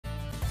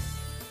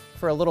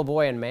for a little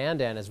boy in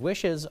Mandan. His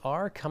wishes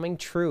are coming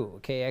true.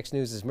 KX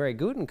News' Mary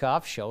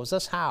Gutenkopf shows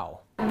us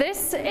how.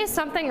 This is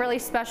something really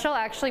special,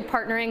 actually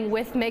partnering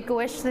with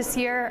Make-A-Wish this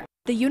year.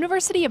 The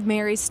University of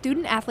Mary's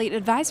Student Athlete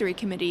Advisory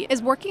Committee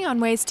is working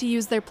on ways to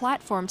use their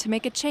platform to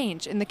make a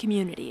change in the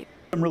community.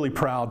 I'm really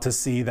proud to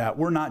see that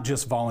we're not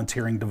just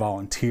volunteering to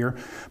volunteer,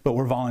 but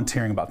we're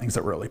volunteering about things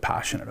that we're really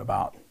passionate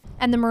about.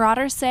 And the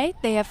Marauders say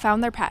they have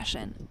found their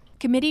passion.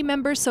 Committee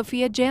member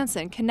Sophia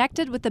Jansen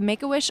connected with the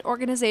Make-A-Wish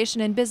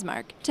organization in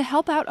Bismarck to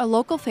help out a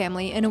local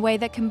family in a way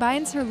that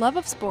combines her love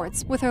of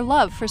sports with her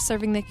love for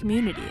serving the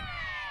community.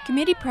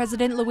 Committee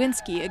President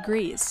Lewinsky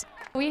agrees.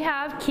 We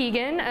have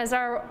Keegan as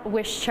our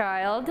wish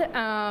child.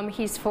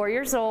 He's 4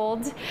 years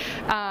old.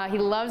 He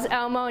loves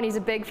Elmo and he's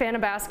a big fan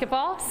of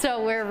basketball,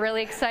 so we're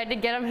really excited to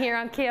get him here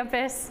on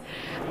campus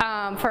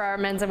for our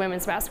men's and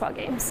women's basketball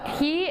games.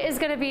 He is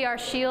going to be our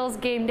Shields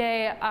game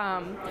day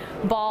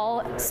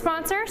ball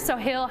sponsor, so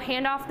he'll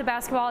hand off the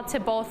basketball to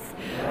both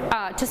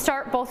to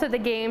start both of the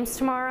games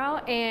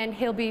tomorrow, and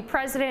he'll be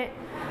present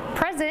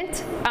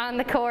on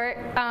the court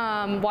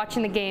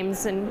watching the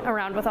games and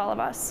around with all of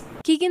us.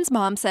 Keegan's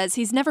mom says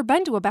he's never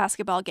been to a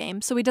basketball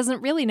game, so he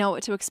doesn't really know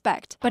what to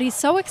expect, but he's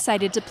so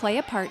excited to play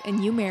a part in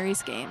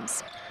UMary's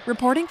games.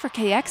 Reporting for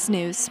KX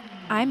News,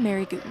 I'm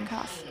Mary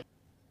Gutenkopf.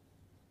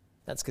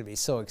 That's going to be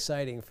so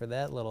exciting for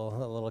that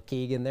little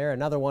Keegan there.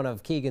 Another one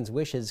of Keegan's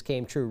wishes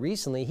came true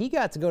recently. He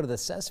got to go to the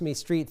Sesame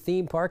Street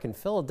theme park in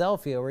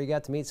Philadelphia, where he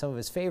got to meet some of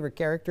his favorite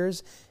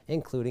characters,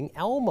 including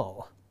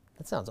Elmo.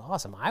 That sounds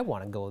awesome. I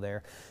want to go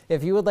there.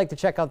 If you would like to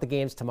check out the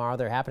games tomorrow,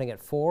 they're happening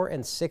at 4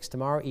 and 6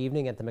 tomorrow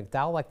evening at the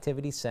McDowell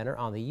Activity Center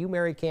on the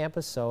UMary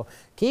campus. So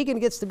Keegan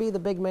gets to be the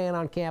big man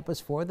on campus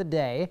for the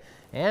day.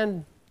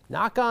 And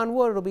knock on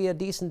wood, it'll be a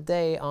decent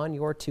day on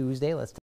your Tuesday. Let's